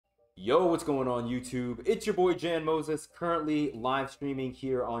Yo, what's going on YouTube? It's your boy Jan Moses, currently live streaming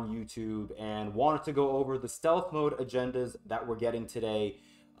here on YouTube, and wanted to go over the stealth mode agendas that we're getting today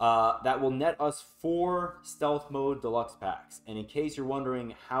that will net us 4 stealth mode deluxe packs. And in case you're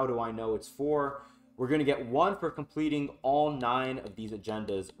wondering how do I know it's 4, we're going to get 1 for completing all 9 of these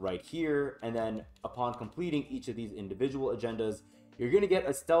agendas right here, and then upon completing each of these individual agendas, you're going to get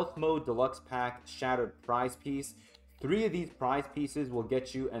a stealth mode deluxe pack shattered prize piece. 3 of these prize pieces will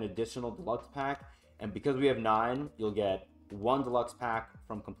get you an additional deluxe pack, and because we have 9, you'll get 1 deluxe pack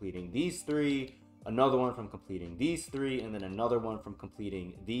from completing these 3, another one from completing these 3, and then another one from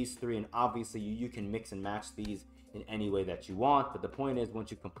completing these 3. And obviously you can mix and match these in any way that you want, but the point is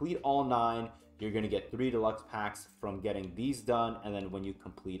once you complete all 9, you're going to get 3 deluxe packs from getting these done, and then when you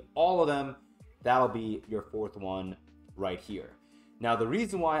complete all of them, that'll be your 4th one right here. Now, the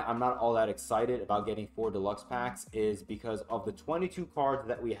reason why I'm not all that excited about getting 4 deluxe packs is because of the 22 cards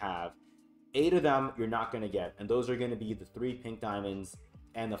that we have, 8 of them you're not going to get, and those are going to be the 3 pink diamonds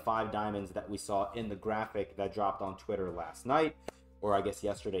and the 5 diamonds that we saw in the graphic that dropped on Twitter last night, or I guess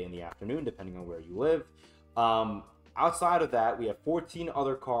yesterday in the afternoon, depending on where you live. Outside of that, we have 14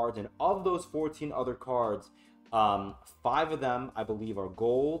 other cards, and of those 14 other cards, 5 of them I believe are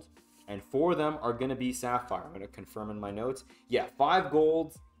gold, and 4 of them are going to be sapphire. I'm going to confirm in my notes. Yeah, 5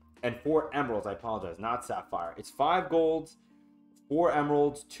 golds and 4 emeralds. I apologize, not sapphire. It's 5 golds, 4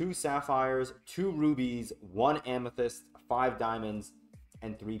 emeralds, 2 sapphires, 2 rubies, 1 amethyst, 5 diamonds,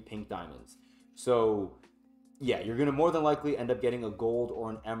 and 3 pink diamonds. So yeah, you're going to more than likely end up getting a gold or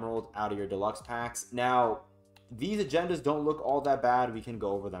an emerald out of your deluxe packs. Now, these agendas don't look all that bad. We can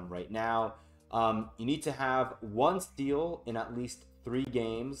go over them right now. You need to have 1 steal in at least 3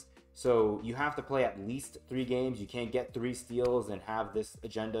 games. So you have to play at least 3 games. You can't get 3 steals and have this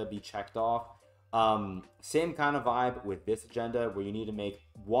agenda be checked off. Same kind of vibe with this agenda where you need to make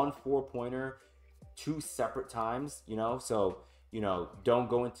 1 4-pointer 2 separate times, so don't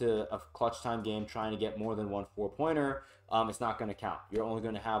go into a clutch time game trying to get more than 1 4-pointer. It's not going to count. You're only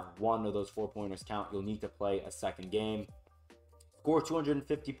going to have 1 of those 4-pointers count. You'll need to play a second game. Score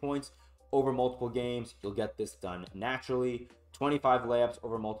 250 points over multiple games. You'll get this done naturally. 25 layups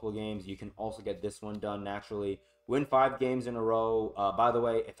over multiple games. You can also get this one done naturally. Win 5 games in a row. By the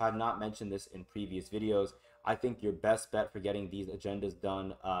way, if I've not mentioned this in previous videos, I think your best bet for getting these agendas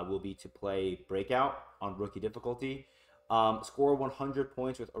done will be to play Breakout on rookie difficulty. Score 100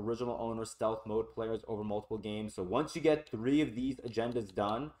 points with original owner stealth mode players over multiple games. So once you get 3 of these agendas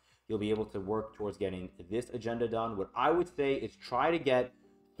done, you'll be able to work towards getting this agenda done. What I would say is try to get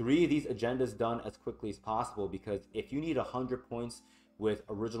 3 of these agendas done as quickly as possible, because if you need 100 points with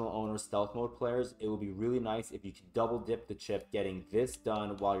original owner stealth mode players, it would be really nice if you could double dip the chip getting this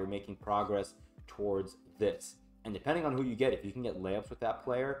done while you're making progress towards this. And depending on who you get, if you can get layups with that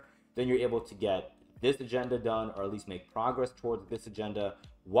player, then you're able to get this agenda done, or at least make progress towards this agenda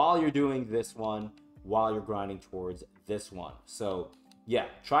while you're doing this one, while you're grinding towards this one. So yeah,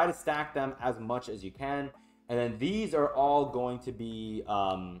 try to stack them as much as you can. And then these are all going to be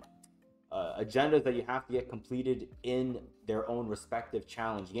agendas that you have to get completed in their own respective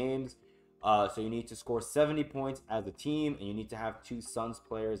challenge games. So you need to score 70 points as a team, and you need to have 2 Suns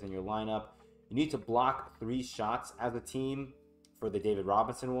players in your lineup. You need to block 3 shots as a team for the David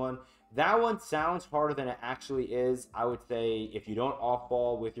Robinson one. That one sounds harder than it actually is. I would say if you don't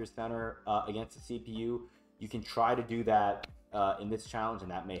off-ball with your center against the CPU, you can try to do that in this challenge,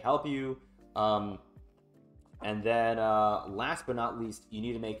 and that may help you. And then last but not least, you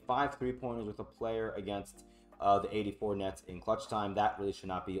need to make 5 3-pointers with a player against the 84 nets in clutch time. That really should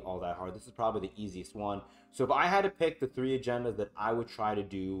not be all that hard. This is probably the easiest one. So if I had to pick the 3 agendas that I would try to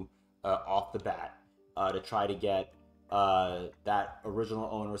do off the bat to try to get that original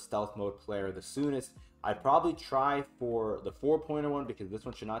owner stealth mode player the soonest, I'd probably try for the 4-pointer one, because this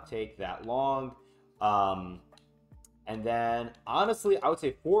one should not take that long. And then honestly, I would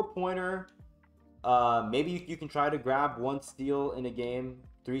say 4-pointer. Maybe you can try to grab 1 steal in a game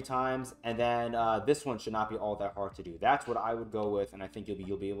 3 times, and then this one should not be all that hard to do. That's what I would go with, and I think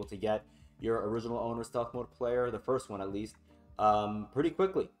you'll be able to get your original owner stealth mode player, the first one at least, pretty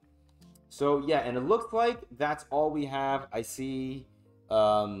quickly. So yeah, and it looks like that's all we have. I see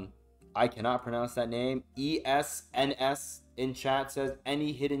I cannot pronounce that name. ESNS in chat says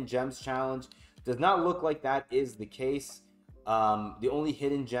any hidden gems challenge. Does not look like that is the case. The only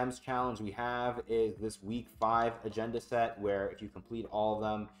hidden gems challenge we have is this week 5 agenda set, where if you complete all of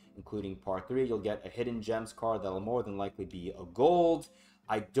them, including part 3, you'll get a hidden gems card that'll more than likely be a gold.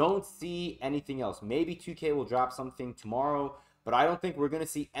 I don't see anything else. Maybe 2K will drop something tomorrow, but I don't think we're going to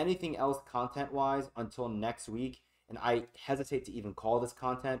see anything else content-wise until next week. And I hesitate to even call this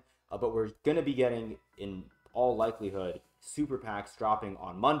content. but we're going to be getting, in all likelihood, super packs dropping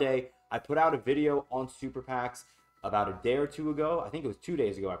on Monday. I put out a video on super packs about a day or two ago. I think it was 2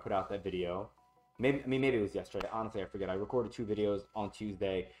 days ago I put out that video. Maybe it was yesterday. Honestly, I forget. I recorded 2 videos on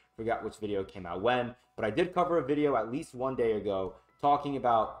Tuesday. Forgot which video came out when. But I did cover a video at least 1 day ago talking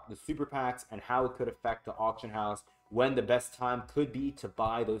about the super packs and how it could affect the auction house, when the best time could be to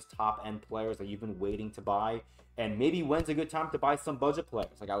buy those top end players that you've been waiting to buy, and maybe when's a good time to buy some budget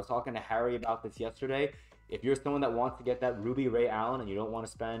players. Like I was talking to Harry about this yesterday. If you're someone that wants to get that Ruby Ray Allen and you don't want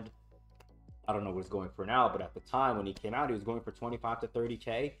to spend, I don't know what he's going for now, but at the time when he came out, he was going for 25 to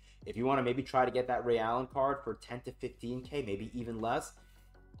 30K. If you want to maybe try to get that Ray Allen card for 10 to 15K, maybe even less,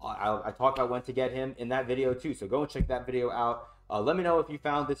 I talked about when to get him in that video too. So go and check that video out. Let me know if you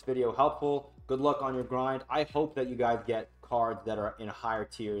found this video helpful. Good luck on your grind. I hope that you guys get cards that are in higher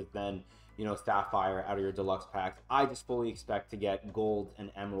tiers than, you know, Sapphire out of your deluxe packs. I just fully expect to get gold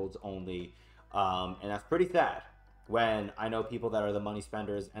and emeralds only. And that's pretty sad when I know people that are the money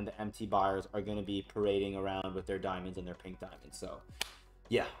spenders and the MT buyers are going to be parading around with their diamonds and their pink diamonds. So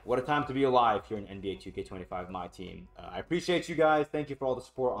yeah, what a time to be alive here in NBA 2K25 My Team. I appreciate you guys. Thank you for all the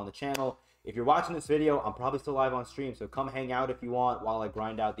support on the channel. If you're watching this video, I'm probably still live on stream, so come hang out if you want while I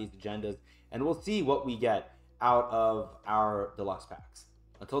grind out these agendas, and we'll see what we get out of our deluxe packs.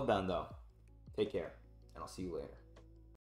 Until then, though, take care, and I'll see you later.